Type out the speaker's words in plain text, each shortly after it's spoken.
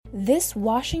This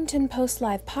Washington Post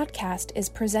Live podcast is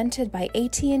presented by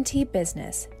AT&T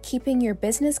Business, keeping your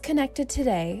business connected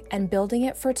today and building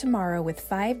it for tomorrow with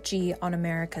 5G on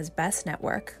America's best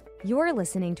network. You're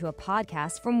listening to a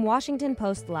podcast from Washington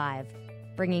Post Live,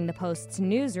 bringing the Post's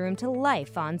newsroom to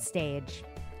life on stage.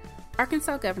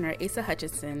 Arkansas Governor Asa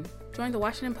Hutchinson joined the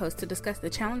Washington Post to discuss the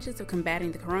challenges of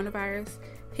combating the coronavirus,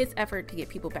 his effort to get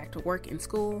people back to work and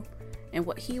school, and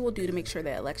what he will do to make sure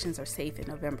that elections are safe in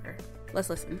November. Let's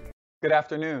listen. Good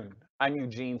afternoon. I'm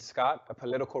Eugene Scott, a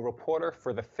political reporter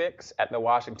for The Fix at the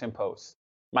Washington Post.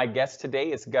 My guest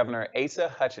today is Governor Asa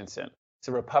Hutchinson. He's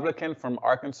a Republican from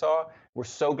Arkansas. We're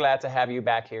so glad to have you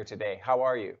back here today. How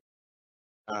are you?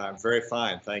 I'm very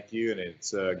fine, thank you, and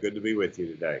it's good to be with you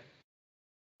today.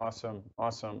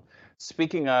 Awesome.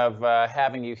 Speaking of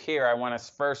having you here, I want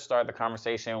to first start the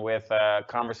conversation with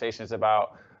conversations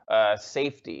about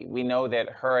safety. We know that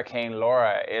Hurricane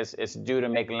Laura is due to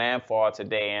make landfall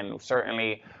today, and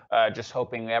certainly just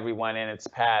hoping everyone in its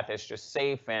path is just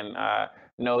safe and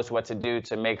knows what to do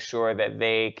to make sure that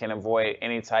they can avoid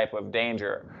any type of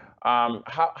danger.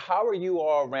 How are you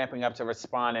all ramping up to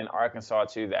respond in Arkansas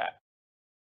to that?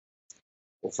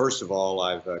 Well, first of all,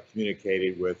 I've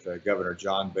communicated with Governor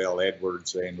John Bel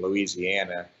Edwards in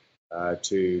Louisiana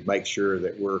to make sure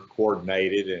that we're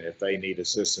coordinated, and if they need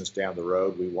assistance down the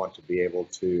road, we want to be able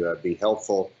to be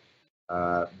helpful.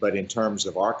 But in terms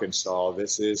of Arkansas,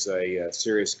 this is a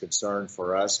serious concern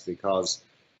for us because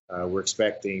we're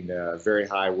expecting very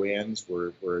high winds.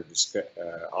 We're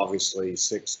obviously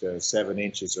 6 to 7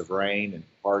 inches of rain in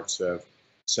parts of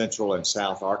central and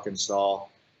south Arkansas,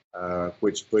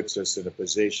 which puts us in a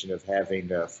position of having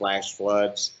flash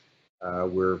floods.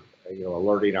 We're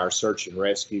alerting our search and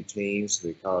rescue teams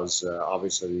because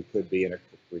obviously we could be in a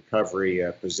recovery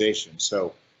position.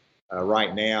 So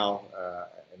right now,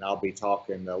 and I'll be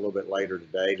talking a little bit later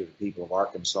today to the people of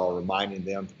Arkansas, reminding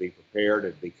them to be prepared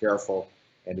and be careful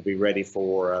and to be ready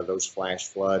for those flash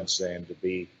floods and to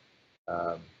be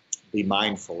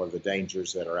mindful of the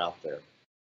dangers that are out there.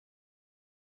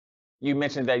 You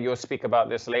mentioned that you'll speak about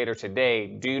this later today.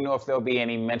 Do you know if there'll be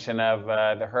any mention of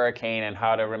the hurricane and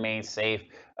how to remain safe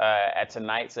at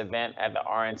tonight's event at the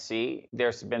RNC?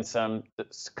 There's been some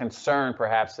concern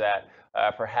perhaps that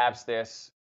perhaps this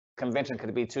convention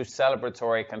could be too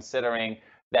celebratory considering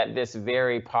that this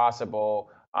very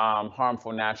possible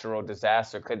harmful natural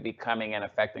disaster could be coming and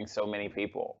affecting so many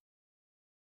people.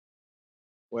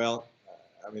 Well,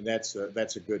 I mean, that's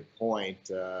a good point.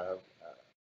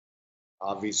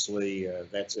 Obviously,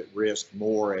 that's at risk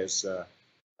more as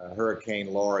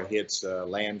Hurricane Laura hits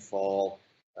landfall,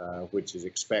 which is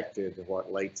expected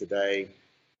late today.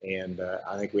 And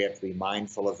I think we have to be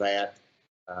mindful of that.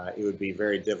 It would be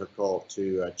very difficult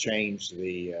to change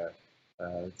the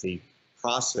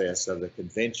process of the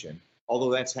convention,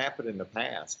 although that's happened in the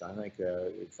past. I think,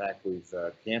 in fact, we've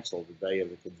canceled the day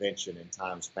of the convention in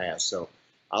times past. So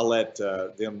I'll let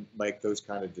them make those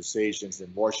kind of decisions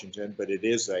in Washington, but it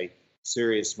is a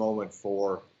serious moment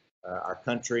for our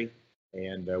country,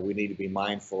 and we need to be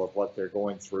mindful of what they're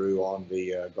going through on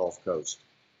the Gulf Coast.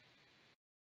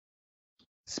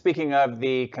 Speaking of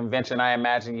the convention, I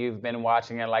imagine you've been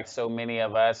watching it like so many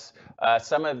of us.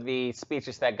 Some of the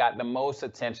speeches that got the most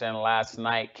attention last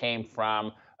night came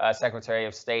from Secretary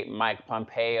of State Mike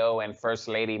Pompeo and First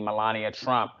Lady Melania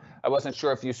Trump. I wasn't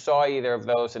sure if you saw either of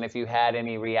those and if you had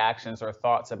any reactions or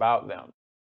thoughts about them.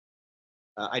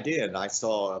 I did. I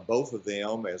saw both of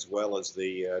them, as well as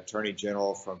the Attorney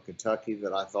General from Kentucky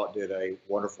that I thought did a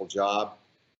wonderful job.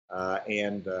 Of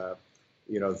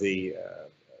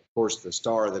course, the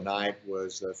star of the night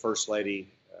was First Lady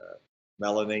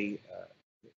Melania,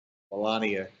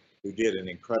 who did an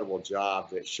incredible job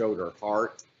that showed her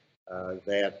heart,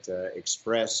 that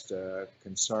expressed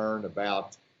concern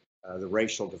about the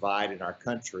racial divide in our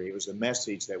country. It was a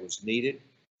message that was needed.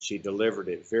 She delivered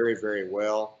it very, very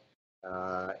well.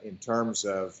 In terms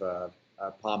of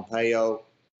Pompeo,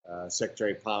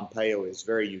 Secretary Pompeo is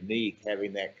very unique,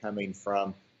 having that coming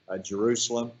from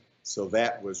Jerusalem. So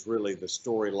that was really the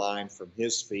storyline from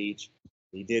his speech.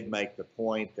 He did make the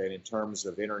point that in terms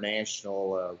of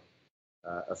international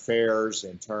affairs,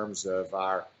 in terms of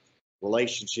our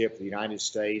relationship with the United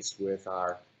States, with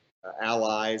our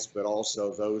allies, but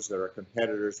also those that are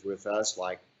competitors with us,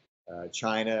 like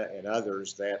China and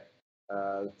others, that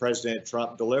President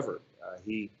Trump delivered.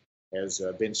 He has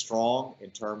been strong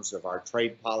in terms of our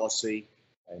trade policy,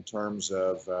 in terms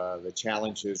of the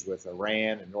challenges with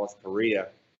Iran and North Korea.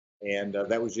 And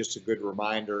that was just a good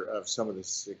reminder of some of the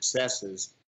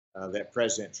successes that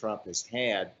President Trump has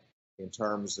had in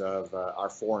terms of our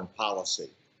foreign policy.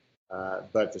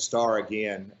 But the star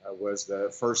again was the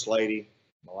First Lady,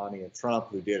 Melania Trump,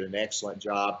 who did an excellent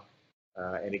job.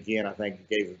 And again, I think it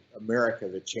gave America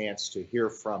the chance to hear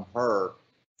from her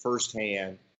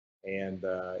firsthand. And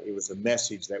it was a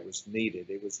message that was needed.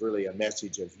 It was really a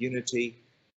message of unity.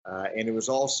 And it was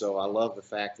also, I love the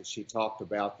fact that she talked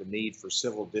about the need for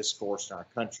civil discourse in our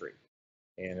country.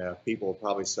 And people will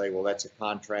probably say, well, that's a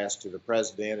contrast to the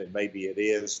president, and maybe it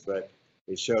is, but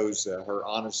it shows her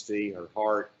honesty, her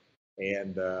heart,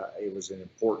 and it was an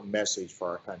important message for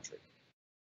our country.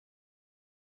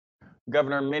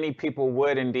 Governor, many people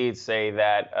would indeed say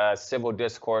that civil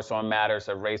discourse on matters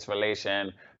of race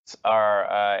relations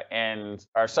are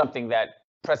something that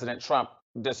President Trump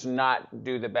does not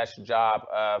do the best job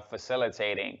of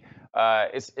facilitating.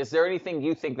 Is there anything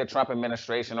you think the Trump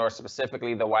administration, or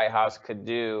specifically the White House, could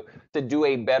do to do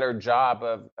a better job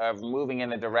of moving in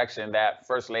the direction that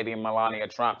First Lady Melania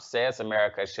Trump says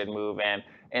America should move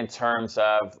in terms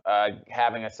of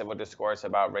having a civil discourse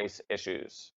about race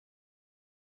issues?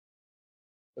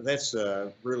 That's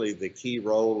really the key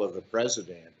role of the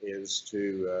president, is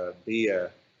to be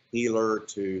a healer,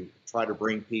 to try to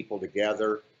bring people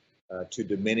together, to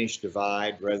diminish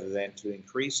divide rather than to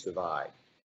increase divide.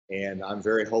 And I'm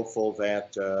very hopeful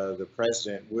that the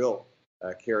president will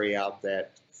carry out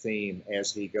that theme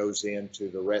as he goes into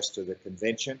the rest of the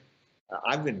convention.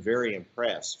 I've been very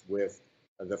impressed with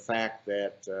the fact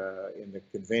that in the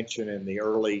convention in the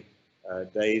early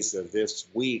days of this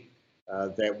week,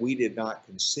 that we did not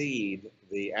concede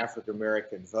the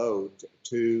African-American vote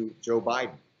to Joe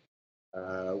Biden.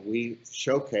 We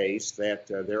showcased that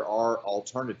there are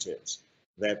alternatives,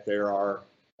 that there are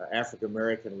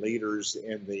African-American leaders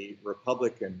in the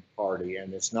Republican Party,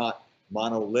 and it's not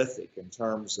monolithic in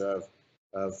terms of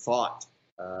thought,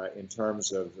 in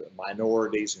terms of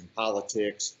minorities in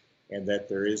politics, and that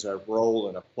there is a role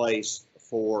and a place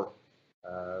for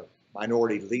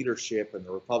minority leadership in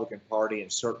the Republican Party,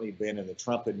 and certainly been in the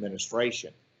Trump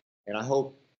administration. And I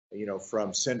hope,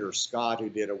 from Senator Scott, who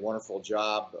did a wonderful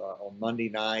job on Monday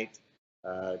night,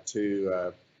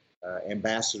 to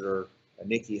Ambassador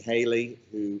Nikki Haley,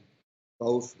 who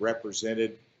both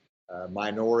represented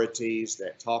minorities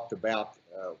that talked about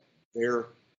their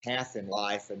path in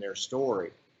life and their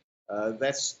story.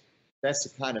 That's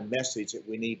the kind of message that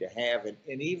we need to have.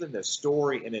 And even the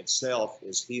story in itself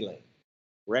is healing,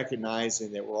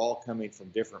 recognizing that we're all coming from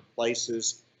different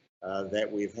places,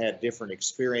 that we've had different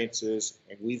experiences,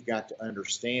 and we've got to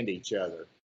understand each other.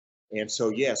 And so,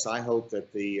 yes, I hope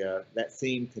that that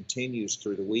theme continues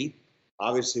through the week.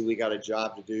 Obviously, we got a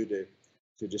job to do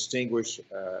to distinguish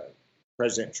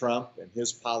President Trump and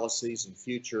his policies and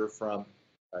future from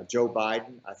Joe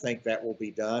Biden. I think that will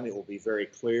be done. It will be very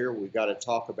clear. We've got to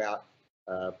talk about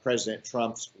President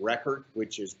Trump's record,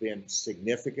 which has been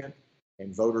significant,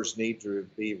 and voters need to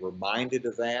be reminded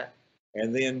of that.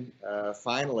 And then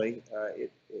finally,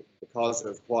 because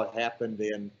of what happened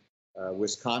in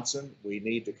Wisconsin, we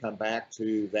need to come back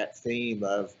to that theme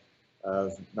of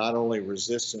not only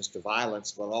resistance to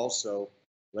violence, but also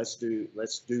let's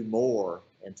do more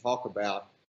and talk about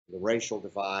the racial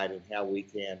divide and how we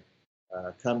can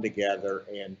come together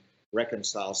and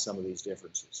reconcile some of these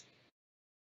differences.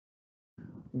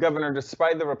 Governor,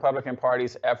 despite the Republican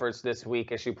Party's efforts this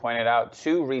week, as you pointed out,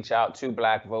 to reach out to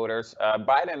Black voters,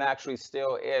 Biden actually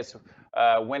still is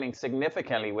winning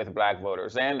significantly with Black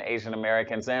voters and Asian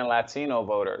Americans and Latino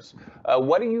voters.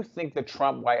 What do you think the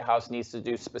Trump White House needs to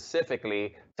do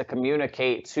specifically to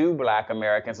communicate to Black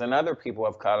Americans and other people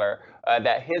of color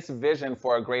that his vision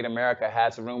for a great America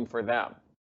has room for them?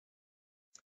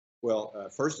 Well,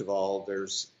 first of all,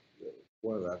 there's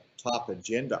one of the top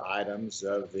agenda items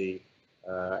of the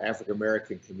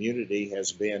African-American community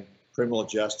has been criminal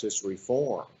justice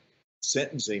reform,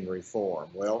 sentencing reform.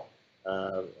 Well,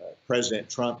 President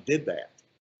Trump did that,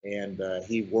 and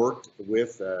he worked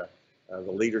with the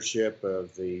leadership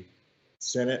of the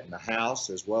Senate and the House,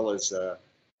 as well as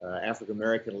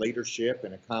African-American leadership,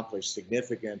 and accomplished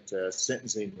significant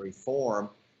sentencing reform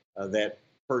that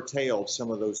curtailed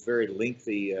some of those very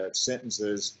lengthy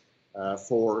sentences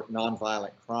for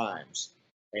nonviolent crimes.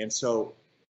 And so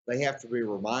they have to be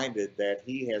reminded that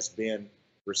he has been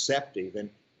receptive,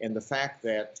 and the fact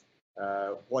that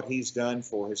what he's done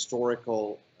for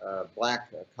historical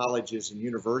Black colleges and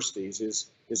universities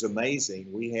is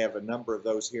amazing. We have a number of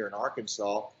those here in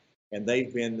Arkansas, and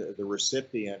they've been the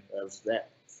recipient of that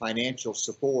financial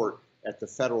support at the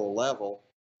federal level,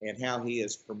 and how he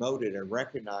has promoted and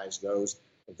recognized those.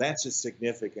 That's a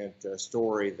significant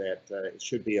story that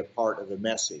should be a part of the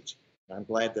message. And I'm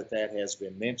glad that that has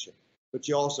been mentioned. But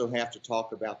you also have to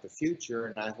talk about the future,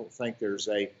 and I don't think there's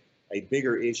a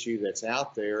bigger issue that's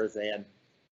out there than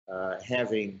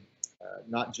having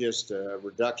not just a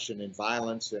reduction in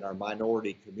violence in our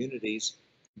minority communities,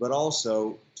 but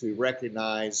also to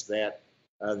recognize that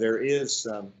there is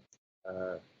some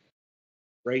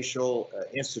racial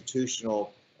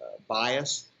institutional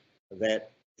bias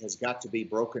that has got to be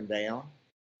broken down.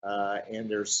 And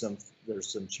there's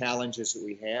some challenges that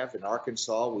we have in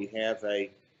Arkansas. We have a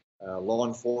law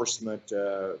enforcement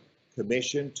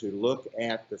commission to look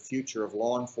at the future of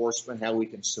law enforcement, how we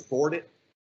can support it,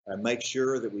 make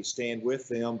sure that we stand with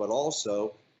them, but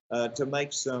also to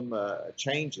make some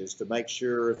changes to make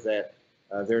sure that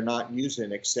they're not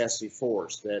using excessive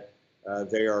force, that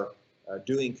they are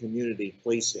doing community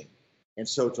policing. And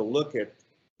so to look at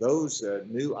those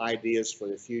new ideas for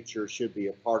the future should be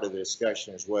a part of the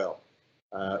discussion as well.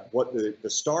 What the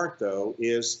start, though,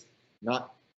 is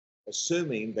not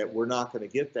assuming that we're not going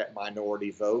to get that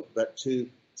minority vote, but to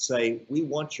say, we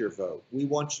want your vote. We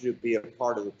want you to be a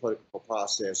part of the political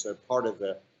process, a part of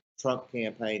the Trump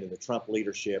campaign and the Trump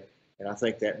leadership. And I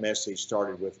think that message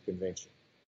started with the convention.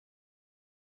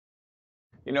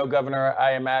 You know, Governor,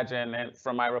 I imagine, and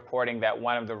from my reporting, that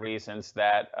one of the reasons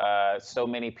that so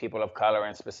many people of color,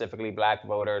 and specifically Black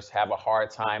voters, have a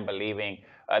hard time believing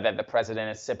that the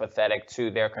president is sympathetic to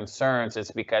their concerns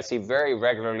is because he very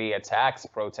regularly attacks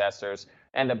protesters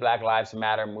and the Black Lives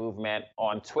Matter movement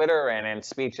on Twitter and in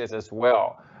speeches as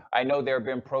well. I know there have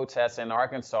been protests in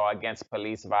Arkansas against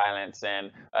police violence and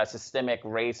systemic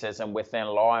racism within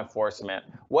law enforcement.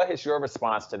 What has your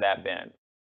response to that been?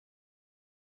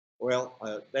 Well,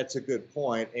 that's a good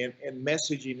point, and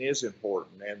messaging is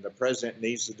important, and the president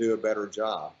needs to do a better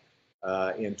job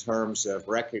in terms of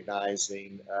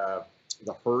recognizing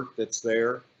the hurt that's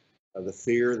there, the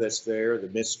fear that's there, the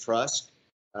mistrust,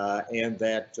 and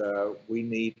that we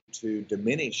need to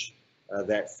diminish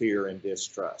that fear and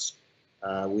distrust.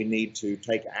 We need to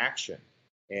take action,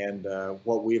 and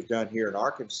what we've done here in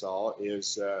Arkansas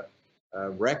is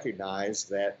recognize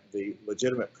that the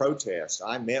legitimate protests.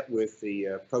 I met with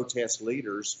the protest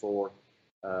leaders for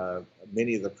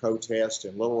many of the protests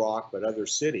in Little Rock, but other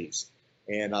cities,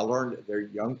 and I learned that they're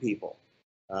young people,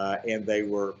 and they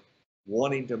were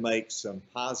wanting to make some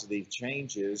positive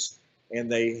changes,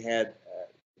 and they had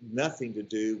nothing to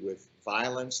do with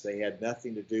violence. They had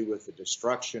nothing to do with the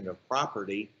destruction of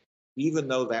property, even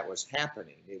though that was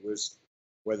happening. It was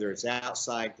whether it's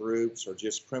outside groups or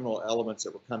just criminal elements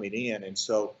that were coming in. And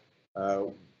so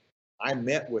I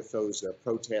met with those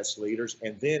protest leaders,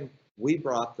 and then we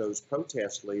brought those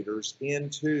protest leaders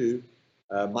into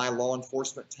my law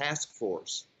enforcement task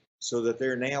force so that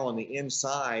they're now on the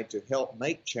inside to help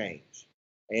make change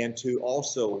and to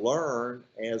also learn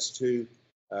as to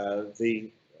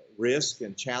the risk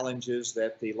and challenges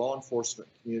that the law enforcement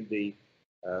community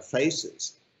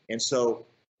faces. And so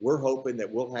we're hoping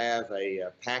that we'll have a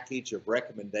package of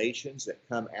recommendations that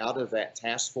come out of that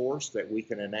task force that we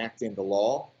can enact into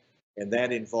law. And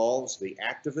that involves the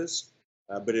activists,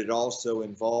 but it also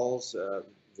involves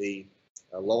the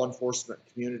law enforcement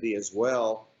community as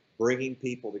well, bringing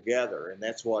people together. And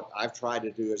that's what I've tried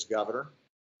to do as governor.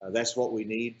 That's what we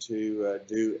need to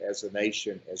do as a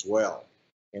nation as well.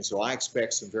 And so I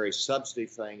expect some very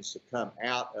substantive things to come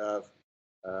out of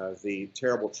the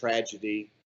terrible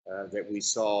tragedy that we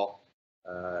saw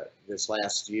this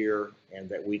last year, and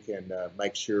that we can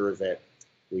make sure that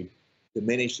we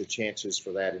diminish the chances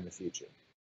for that in the future.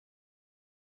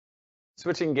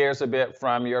 Switching gears a bit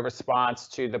from your response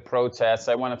to the protests,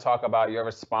 I want to talk about your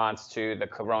response to the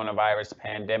coronavirus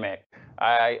pandemic.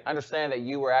 I understand that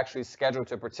you were actually scheduled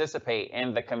to participate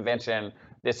in the convention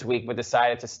this week, but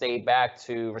decided to stay back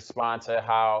to respond to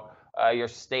how your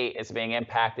state is being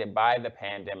impacted by the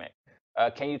pandemic.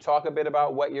 Can you talk a bit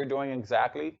about what you're doing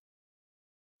exactly?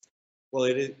 Well,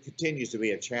 it continues to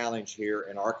be a challenge here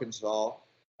in Arkansas.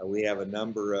 We have a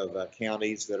number of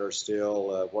counties that are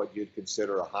still what you'd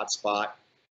consider a hot spot.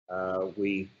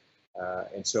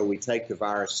 And so we take the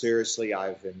virus seriously.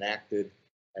 I've enacted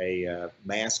a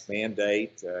mask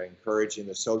mandate, encouraging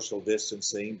the social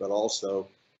distancing, but also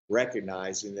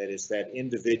recognizing that it's that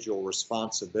individual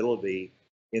responsibility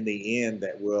in the end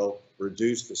that will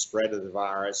reduce the spread of the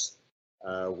virus.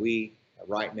 We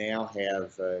right now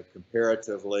have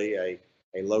comparatively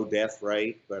a low death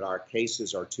rate, but our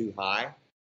cases are too high.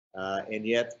 And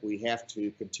yet we have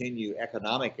to continue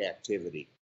economic activity.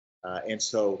 And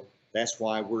so that's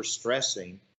why we're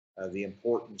stressing the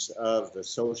importance of the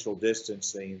social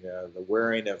distancing, the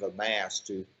wearing of a mask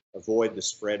to avoid the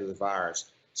spread of the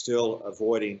virus, still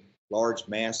avoiding large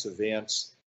mass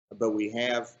events. But we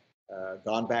have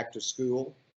gone back to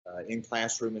school.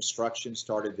 In-classroom instruction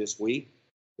started this week.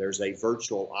 There's a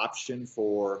virtual option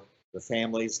for the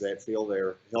families that feel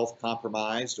they're health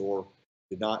compromised or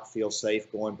did not feel safe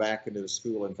going back into the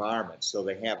school environment. So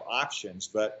they have options,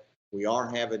 but we are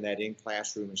having that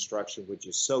in-classroom instruction, which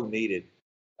is so needed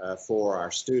for our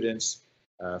students,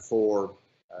 for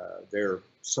their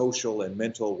social and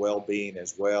mental well-being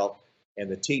as well. And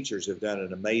the teachers have done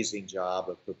an amazing job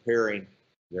of preparing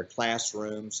their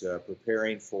classrooms,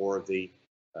 preparing for the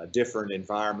different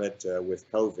environment with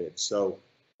COVID. So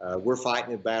we're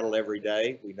fighting a battle every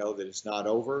day. We know that it's not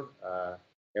over.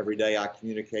 Every day I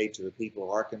communicate to the people of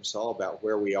Arkansas about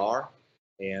where we are.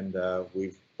 And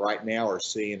we right now are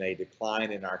seeing a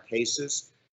decline in our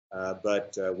cases,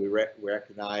 but we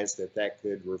recognize that that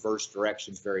could reverse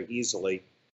directions very easily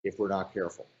if we're not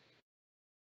careful.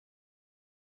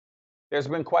 There's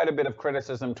been quite a bit of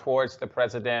criticism towards the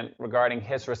president regarding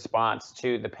his response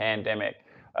to the pandemic.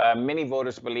 Many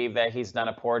voters believe that he's done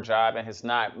a poor job and has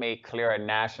not made clear a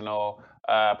national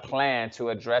plan to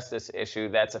address this issue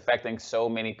that's affecting so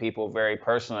many people very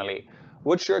personally.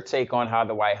 What's your take on how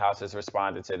the White House has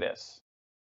responded to this?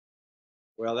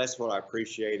 Well, that's what I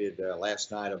appreciated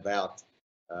last night about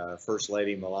First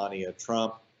Lady Melania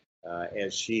Trump,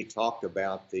 as she talked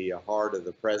about the heart of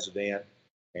the president,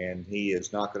 and he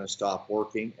is not going to stop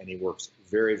working, and he works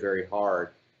very, very hard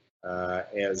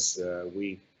as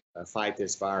we fight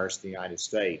this virus in the United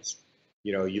States.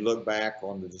 You know, you look back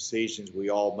on the decisions we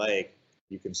all make,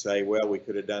 you can say, well, we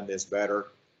could have done this better.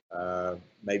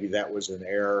 Maybe that was an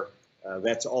error.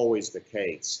 That's always the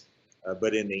case.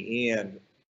 But in the end,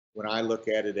 when I look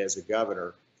at it as a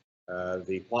governor,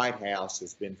 the White House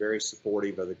has been very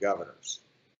supportive of the governors,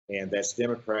 and that's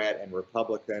Democrat and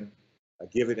Republican,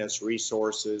 giving us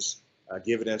resources,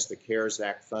 giving us the CARES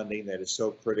Act funding that is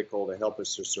so critical to help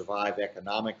us to survive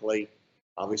economically.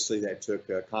 Obviously, that took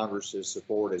Congress's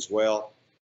support as well.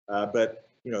 But,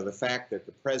 you know, the fact that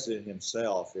the president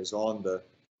himself is on the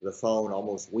phone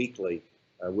almost weekly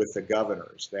with the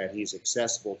governors, that he's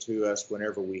accessible to us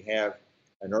whenever we have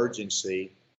an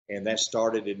urgency, and that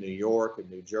started in New York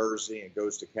and New Jersey and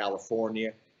goes to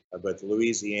California, but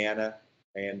Louisiana,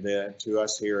 and then to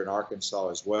us here in Arkansas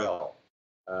as well.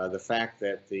 The fact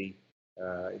that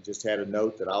just had a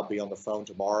note that I'll be on the phone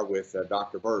tomorrow with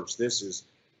Dr. Birch. This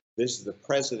is the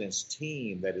president's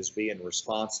team that is being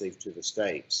responsive to the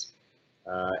states.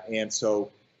 And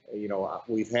so, you know,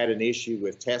 we've had an issue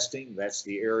with testing. That's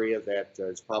the area that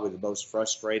is probably the most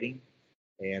frustrating.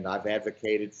 And I've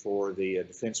advocated for the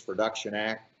Defense Production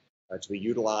Act to be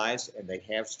utilized, and they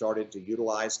have started to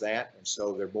utilize that. And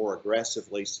so they're more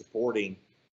aggressively supporting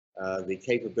the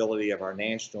capability of our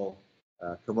national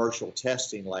commercial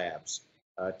testing labs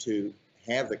to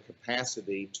have the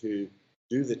capacity to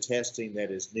do the testing that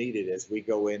is needed as we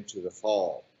go into the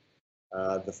fall.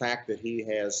 The fact that he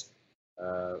has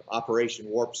Operation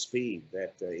Warp Speed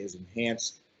that has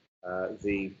enhanced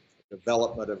the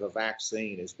development of a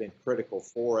vaccine has been critical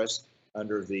for us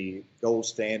under the gold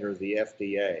standard of the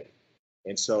FDA.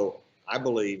 And so I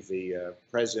believe the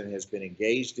president has been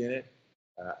engaged in it.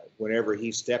 Whenever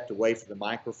he stepped away from the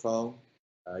microphone,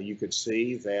 you could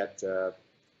see that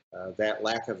that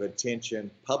lack of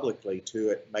attention publicly to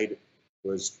it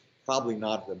was probably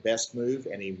not the best move,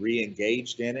 and he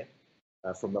re-engaged in it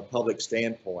from a public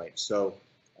standpoint. So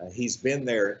he's been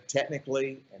there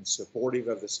technically and supportive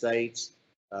of the states.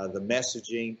 The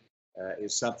messaging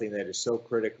is something that is so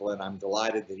critical, and I'm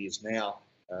delighted that he's now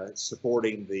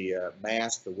supporting the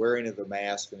mask, the wearing of the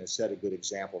mask, and has set a good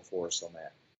example for us on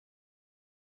that.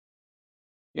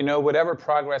 You know, whatever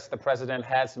progress the president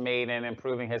has made in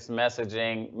improving his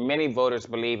messaging, many voters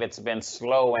believe it's been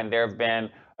slow, and there have been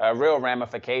real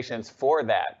ramifications for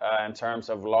that in terms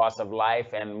of loss of life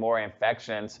and more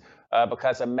infections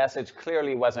because a message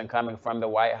clearly wasn't coming from the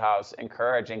White House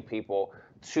encouraging people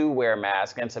to wear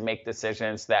masks and to make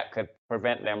decisions that could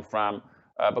prevent them from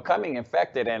becoming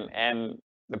infected. And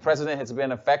the president has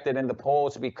been affected in the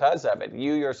polls because of it.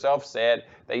 You yourself said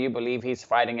that you believe he's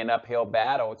fighting an uphill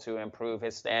battle to improve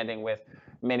his standing with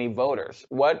many voters.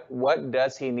 What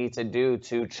does he need to do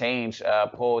to change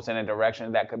polls in a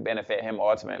direction that could benefit him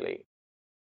ultimately?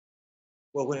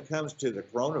 Well, when it comes to the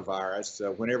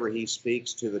coronavirus, whenever he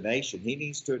speaks to the nation, he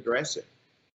needs to address it.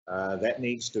 That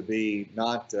needs to be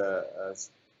not,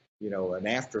 an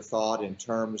afterthought in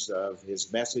terms of his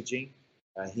messaging.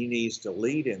 He needs to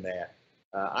lead in that.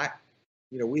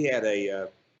 We had a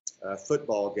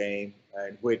football game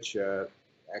in which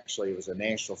actually it was a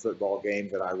national football game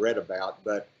that I read about,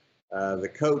 but the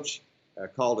coach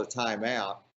called a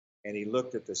timeout, and he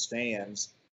looked at the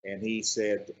stands and he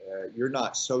said, you're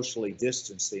not socially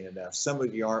distancing enough. Some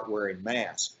of you aren't wearing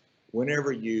masks.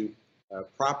 Whenever you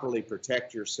properly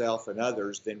protect yourself and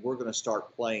others, then we're going to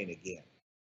start playing again.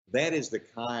 That is the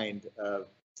kind of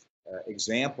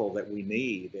example that we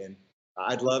need. And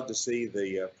I'd love to see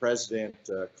the president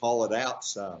call it out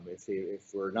some.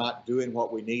 If we're not doing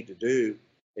what we need to do,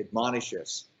 admonish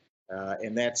us.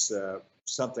 And that's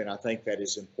something I think that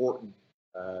is important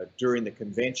during the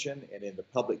convention and in the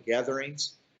public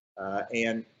gatherings.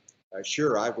 And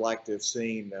sure, I'd like to have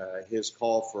seen his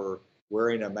call for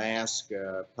wearing a mask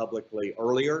publicly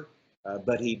earlier,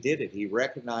 but he did it. He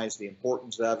recognized the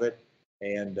importance of it,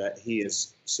 and he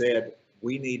has said,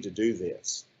 we need to do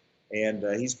this. And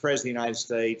he's president of the United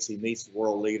States. He meets the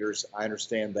world leaders. I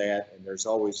understand that, and there's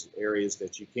always areas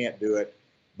that you can't do it,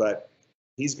 but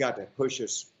he's got to push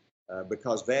us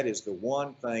because that is the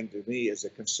one thing to me is a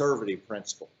conservative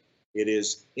principle. It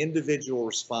is individual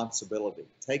responsibility.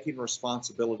 Taking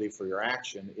responsibility for your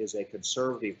action is a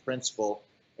conservative principle,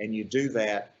 and you do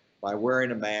that by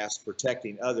wearing a mask,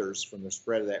 protecting others from the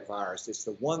spread of that virus. It's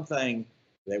the one thing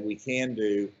that we can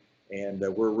do, and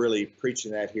we're really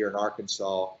preaching that here in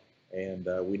Arkansas, and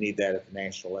we need that at the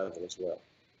national level as well.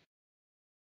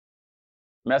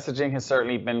 Messaging has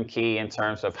certainly been key in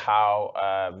terms of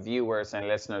how viewers and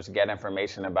listeners get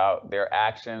information about their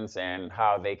actions and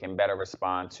how they can better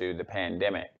respond to the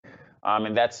pandemic.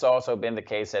 And that's also been the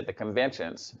case at the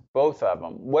conventions, both of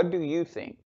them. What do you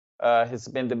think has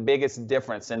been the biggest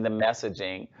difference in the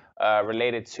messaging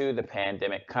related to the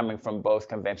pandemic coming from both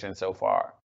conventions so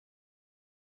far?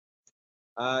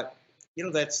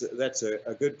 That's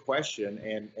a good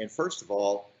question. And first of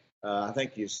all, I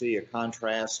think you see a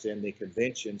contrast in the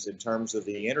conventions in terms of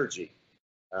the energy.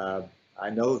 I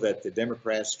know that the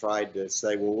Democrats tried to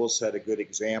say, well, we'll set a good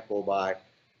example by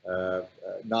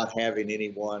not having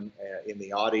anyone in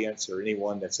the audience or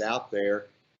anyone that's out there.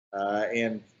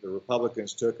 And the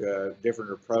Republicans took a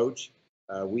different approach.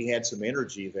 We had some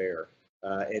energy there.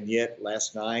 And yet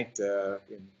last night,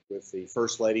 with the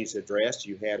First Lady's address,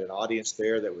 you had an audience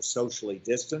there that was socially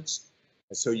distanced.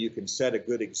 And so you can set a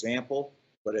good example,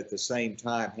 but at the same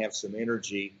time have some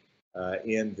energy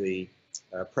in the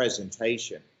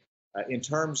presentation. In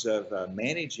terms of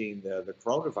managing the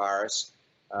coronavirus,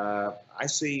 I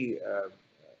see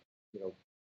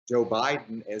Joe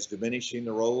Biden as diminishing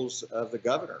the roles of the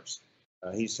governors.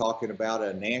 He's talking about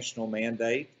a national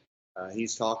mandate.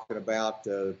 He's talking about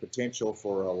the potential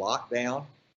for a lockdown,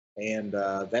 and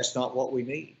that's not what we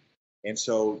need. And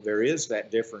so there is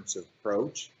that difference of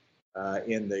approach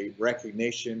in the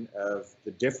recognition of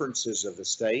the differences of the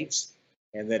states,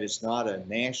 and that it's not a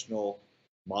national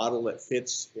model that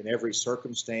fits in every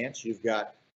circumstance. You've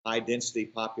got high density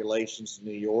populations in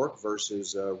New York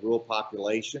versus rural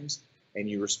populations, and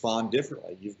you respond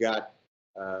differently. You've got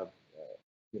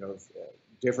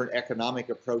different economic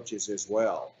approaches as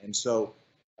well. And so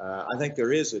I think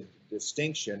there is a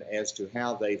distinction as to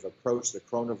how they've approached the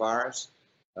coronavirus.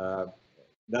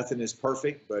 Nothing is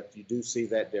perfect, but you do see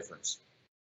that difference.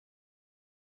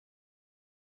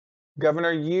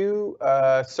 Governor, you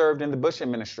served in the Bush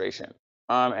administration,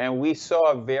 and we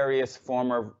saw various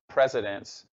former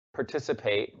presidents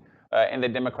participate in the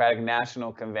Democratic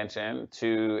National Convention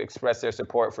to express their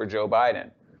support for Joe Biden.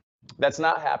 That's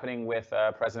not happening with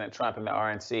President Trump and the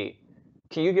RNC.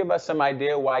 Can you give us some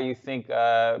idea why you think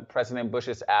President Bush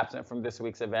is absent from this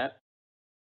week's event?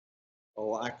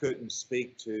 Oh, I couldn't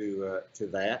speak to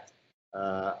that.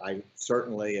 I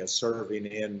certainly, serving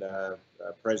in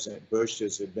President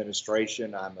Bush's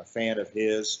administration, I'm a fan of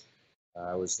his.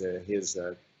 I was his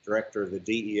director of the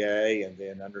DEA and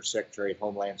then Undersecretary of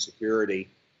Homeland Security.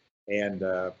 And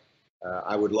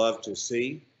I would love to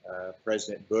see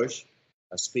President Bush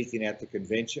speaking at the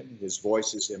convention. His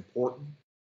voice is important.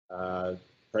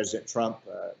 President Trump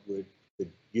would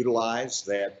utilize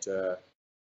that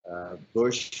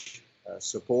Bush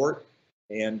support.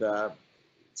 And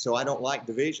so I don't like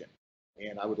division.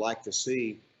 And I would like to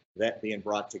see that being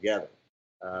brought together.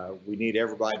 We need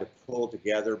everybody to pull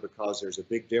together because there's a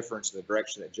big difference in the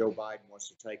direction that Joe Biden wants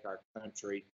to take our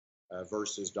country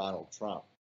versus Donald Trump.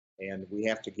 And we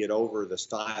have to get over the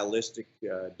stylistic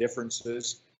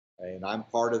differences. And I'm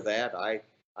part of that.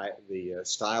 The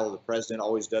style of the president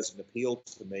always doesn't appeal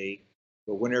to me.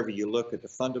 But whenever you look at the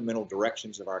fundamental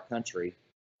directions of our country,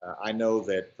 I know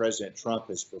that President Trump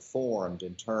has performed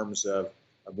in terms of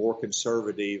a more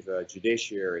conservative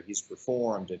judiciary. He's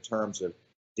performed in terms of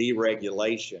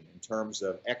deregulation, in terms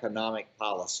of economic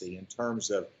policy, in terms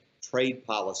of trade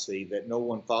policy that no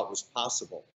one thought was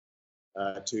possible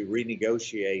to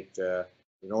renegotiate the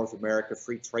North America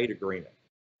Free Trade Agreement.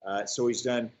 So he's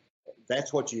done,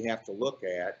 that's what you have to look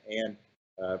at. And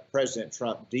President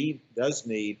Trump does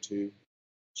need to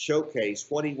showcase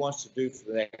what he wants to do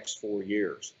for the next 4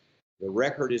 years. The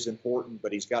record is important,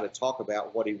 but he's got to talk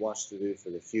about what he wants to do for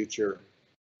the future.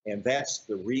 And that's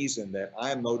the reason that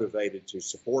I'm motivated to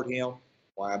support him,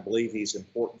 why I believe he's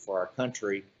important for our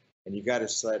country. And you've got to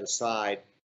set aside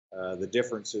the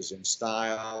differences in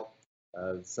style,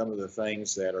 some of the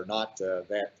things that are not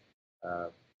that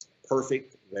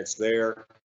perfect that's there.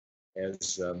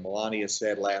 As Melania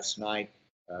said last night,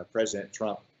 President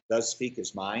Trump does speak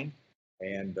his mind,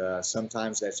 and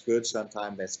sometimes that's good,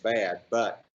 sometimes that's bad,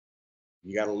 but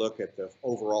you got to look at the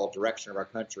overall direction of our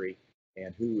country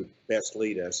and who would best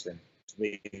lead us, and to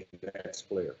me, that's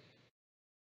clear.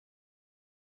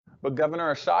 But Governor,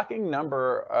 a shocking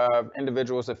number of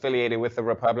individuals affiliated with the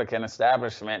Republican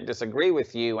establishment disagree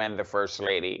with you and the First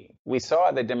Lady. We saw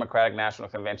at the Democratic National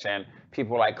Convention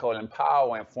people like Colin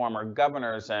Powell and former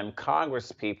governors and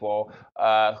Congress people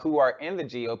who are in the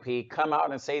GOP come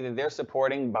out and say that they're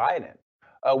supporting Biden.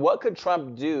 What could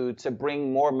Trump do to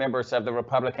bring more members of the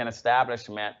Republican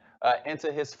establishment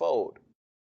into his fold?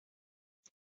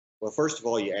 Well, first of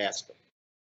all, you ask them.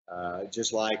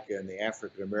 Just like in the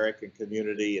African American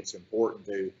community, it's important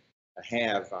to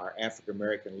have our African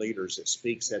American leaders that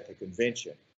speaks at the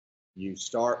convention. You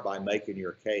start by making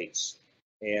your case,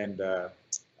 and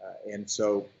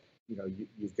so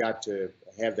you've got to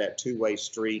have that two-way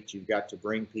street. You've got to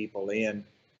bring people in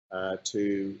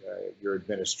to your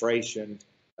administration,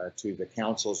 to the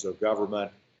councils of government,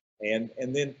 and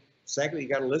then secondly, you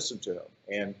got to listen to them,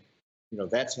 and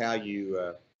that's how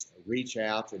you reach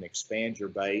out and expand your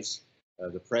base.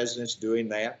 The president's doing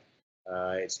that.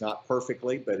 It's not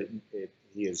perfectly, but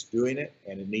he is doing it,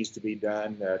 and it needs to be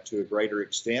done to a greater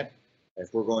extent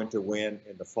if we're going to win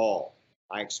in the fall.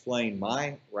 I explained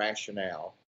my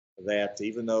rationale that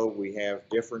even though we have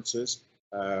differences,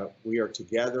 we are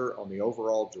together on the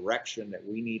overall direction that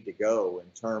we need to go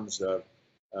in terms of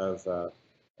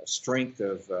strength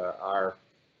of our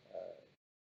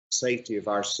safety of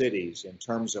our cities, in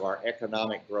terms of our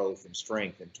economic growth and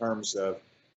strength, in terms of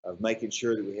making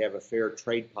sure that we have a fair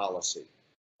trade policy,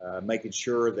 making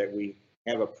sure that we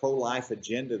have a pro-life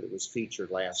agenda that was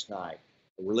featured last night,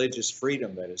 a religious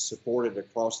freedom that is supported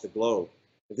across the globe.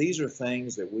 These are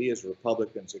things that we as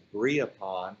Republicans agree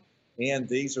upon, and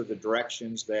these are the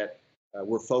directions that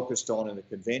we're focused on in the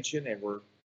convention, and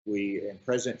and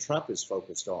President Trump is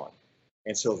focused on.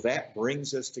 And so that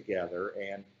brings us together,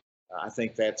 and I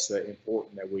think that's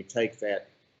important that we take that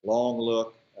long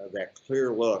look, that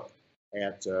clear look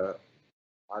at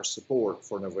our support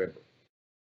for November.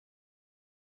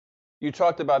 You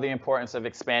talked about the importance of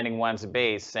expanding one's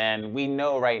base, and we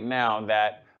know right now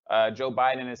that Joe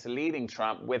Biden is leading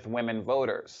Trump with women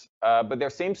voters. But there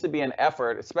seems to be an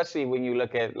effort, especially when you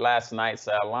look at last night's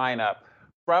lineup,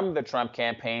 from the Trump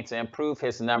campaign to improve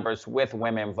his numbers with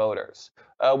women voters.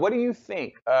 What do you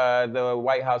think the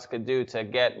White House could do to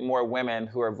get more women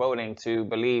who are voting to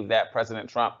believe that President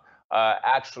Trump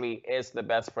actually is the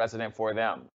best president for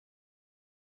them?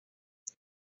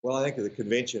 Well, I think the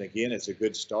convention, again, is a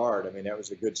good start. I mean, that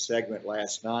was a good segment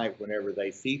last night whenever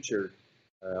they featured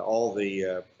all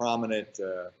the prominent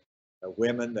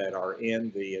women that are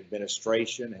in the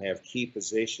administration, have key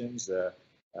positions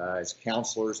as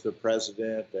counselors to the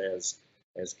president,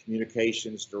 as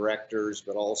communications directors,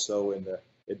 but also in the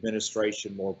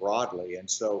administration more broadly. And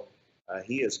so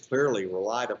he has clearly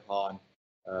relied upon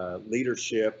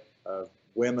leadership of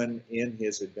women in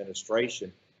his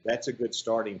administration. That's a good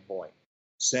starting point.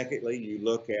 Secondly, you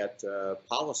look at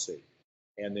policy.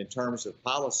 And in terms of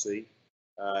policy,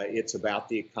 it's about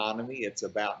the economy, it's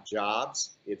about jobs,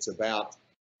 it's about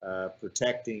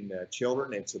protecting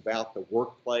children, it's about the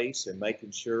workplace and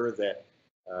making sure that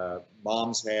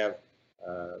moms have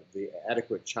the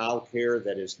adequate child care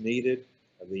that is needed,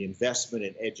 the investment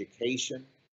in education.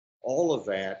 All of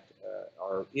that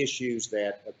are issues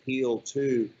that appeal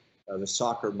to the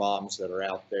soccer moms that are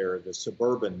out there, the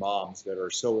suburban moms that are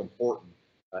so important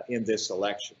in this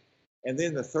election. And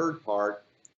then the third part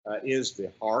is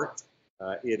the heart.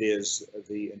 It is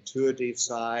the intuitive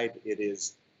side. It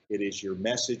is your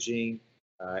messaging.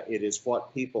 It is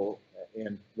what people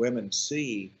and women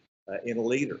see in a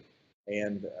leader.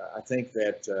 And I think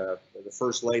that the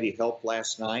First Lady helped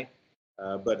last night,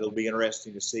 but it'll be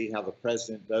interesting to see how the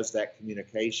president does that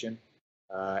communication.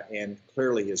 And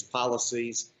clearly his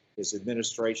policies, his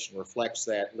administration reflects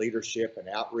that leadership and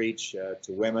outreach to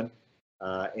women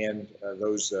and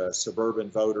those suburban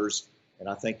voters. And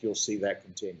I think you'll see that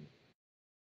continue.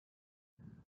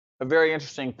 A very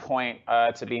interesting point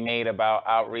to be made about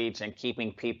outreach and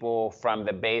keeping people from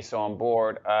the base on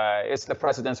board is the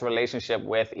president's relationship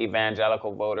with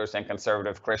evangelical voters and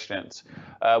conservative Christians.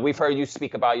 We've heard you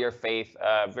speak about your faith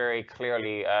very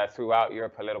clearly throughout your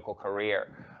political career.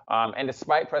 And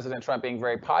despite President Trump being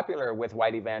very popular with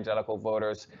white evangelical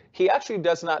voters, he actually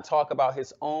does not talk about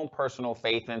his own personal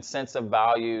faith and sense of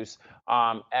values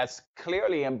as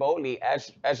clearly and boldly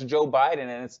as Joe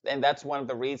Biden. And that's one of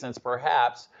the reasons,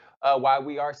 perhaps, why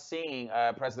we are seeing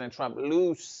President Trump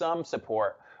lose some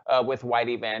support with white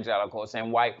evangelicals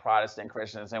and white Protestant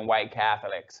Christians and white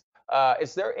Catholics.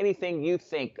 Is there anything you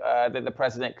think that the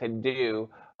president could do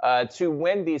to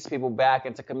win these people back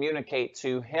and to communicate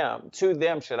to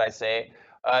them, should I say,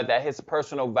 that his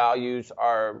personal values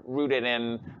are rooted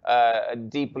in a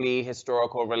deeply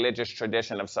historical religious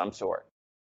tradition of some sort?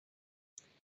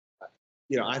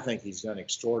 I think he's done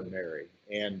extraordinary,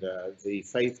 and the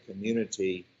faith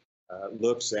community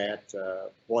looks at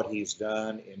what he's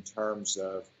done in terms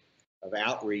of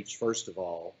outreach, first of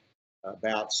all,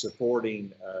 about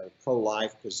supporting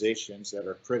pro-life positions that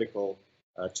are critical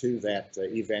to that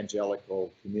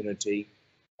evangelical community,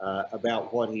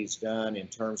 about what he's done in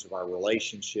terms of our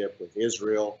relationship with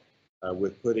Israel,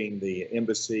 with putting the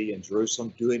embassy in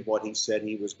Jerusalem, doing what he said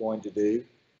he was going to do.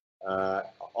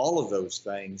 All of those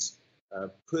things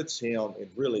puts him in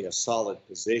really a solid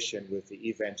position with the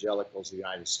evangelicals of the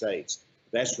United States.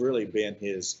 That's really been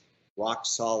his rock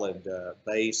solid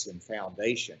base and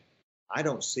foundation. I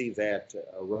don't see that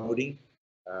eroding.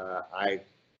 I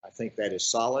think that is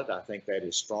solid. I think that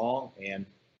is strong, and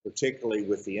particularly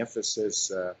with the emphasis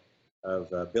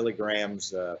of Billy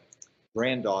Graham's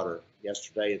granddaughter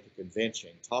yesterday at the convention,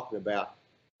 talking about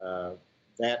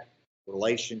that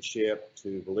relationship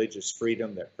to religious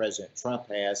freedom that President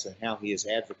Trump has and how he has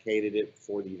advocated it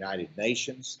for the United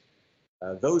Nations.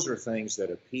 Those are things that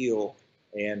appeal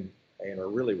and are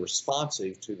really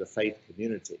responsive to the faith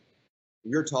community.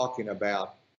 You're talking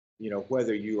about,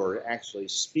 whether you are actually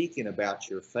speaking about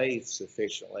your faith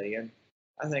sufficiently. And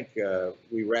I think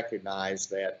we recognize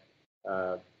that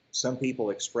some people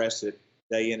express it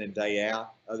day in and day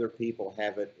out. Other people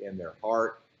have it in their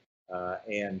heart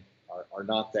and are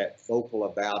not that vocal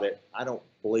about it. I don't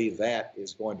believe that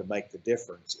is going to make the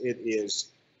difference. It is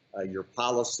your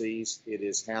policies. It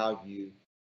is how you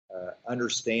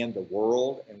understand the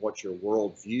world and what your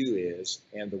worldview is,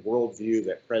 and the worldview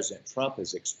that President Trump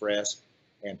has expressed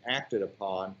and acted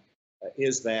upon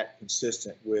is that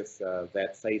consistent with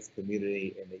that faith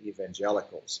community and the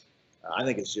evangelicals. I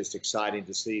think it's just exciting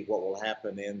to see what will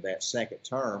happen in that second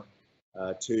term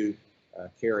to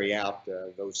carry out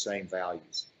those same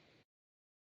values.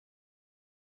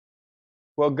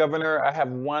 Well, Governor, I have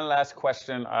one last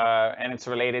question, and it's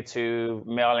related to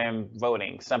mail-in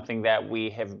voting, something that we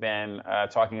have been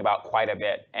talking about quite a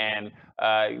bit. And,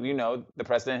 the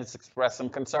president has expressed some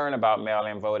concern about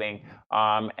mail-in voting,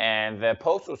 and the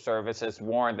Postal Service has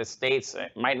warned the states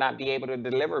might not be able to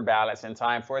deliver ballots in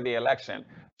time for the election.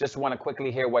 Just want to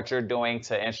quickly hear what you're doing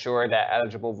to ensure that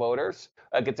eligible voters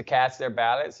get to cast their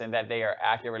ballots and that they are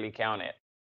accurately counted.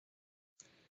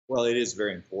 Well, it is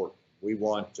very important. We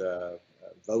want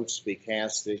votes to be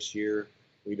cast this year.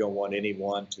 We don't want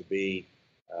anyone to be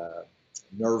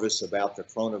nervous about the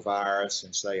coronavirus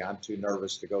and say, I'm too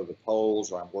nervous to go to the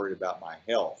polls, or I'm worried about my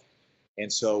health.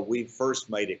 And so we first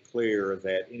made it clear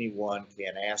that anyone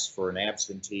can ask for an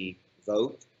absentee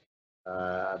vote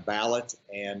ballot,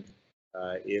 and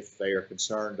if they are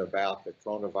concerned about the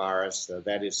coronavirus,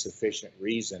 that is sufficient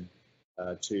reason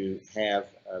to have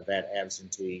that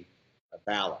absentee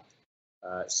ballot.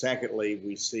 Secondly,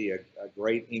 we see a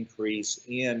great increase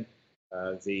in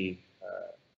the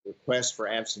request for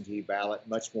absentee ballot,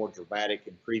 much more dramatic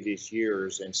in previous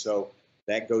years. And so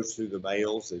that goes through the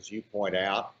mails, as you point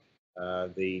out.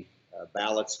 The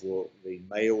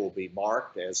mail will be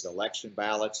marked as election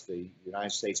ballots. The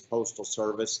United States Postal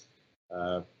Service,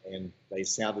 and they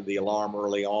sounded the alarm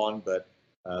early on, but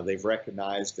they've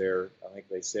recognized their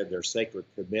sacred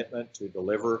commitment to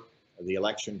deliver the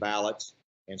election ballots.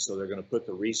 And so they're going to put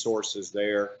the resources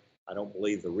there. I don't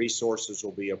believe the resources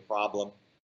will be a problem.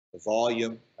 The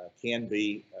volume can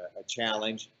be a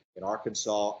challenge. In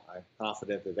Arkansas, I'm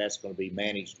confident that that's going to be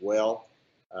managed well.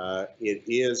 It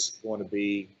is going to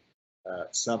be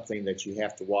something that you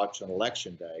have to watch on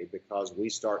Election Day, because we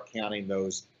start counting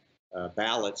those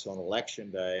ballots on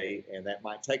Election Day, and that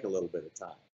might take a little bit of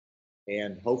time.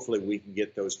 And hopefully we can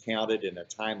get those counted in a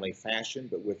timely fashion,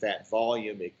 but with that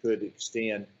volume, it could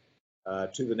extend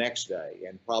to the next day.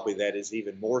 And probably that is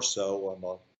even more so on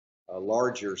the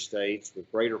larger states with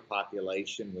greater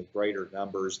population, with greater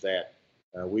numbers, that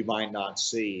we might not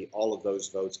see all of those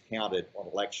votes counted on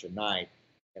election night.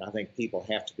 And I think people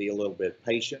have to be a little bit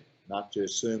patient, not to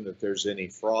assume that there's any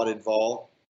fraud involved,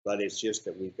 but it's just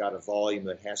that we've got a volume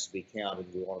that has to be counted.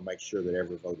 We want to make sure that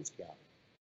every vote is counted.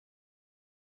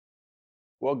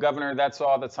 Well, Governor, that's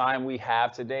all the time we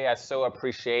have today. I so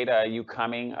appreciate you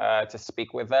coming to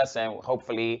speak with us, and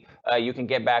hopefully you can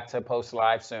get back to Post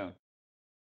Live soon.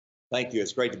 Thank you.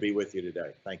 It's great to be with you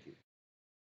today. Thank you.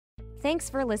 Thanks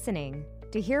for listening.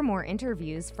 To hear more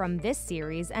interviews from this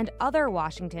series and other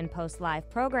Washington Post Live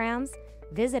programs,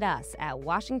 visit us at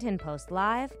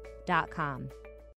WashingtonPostLive.com.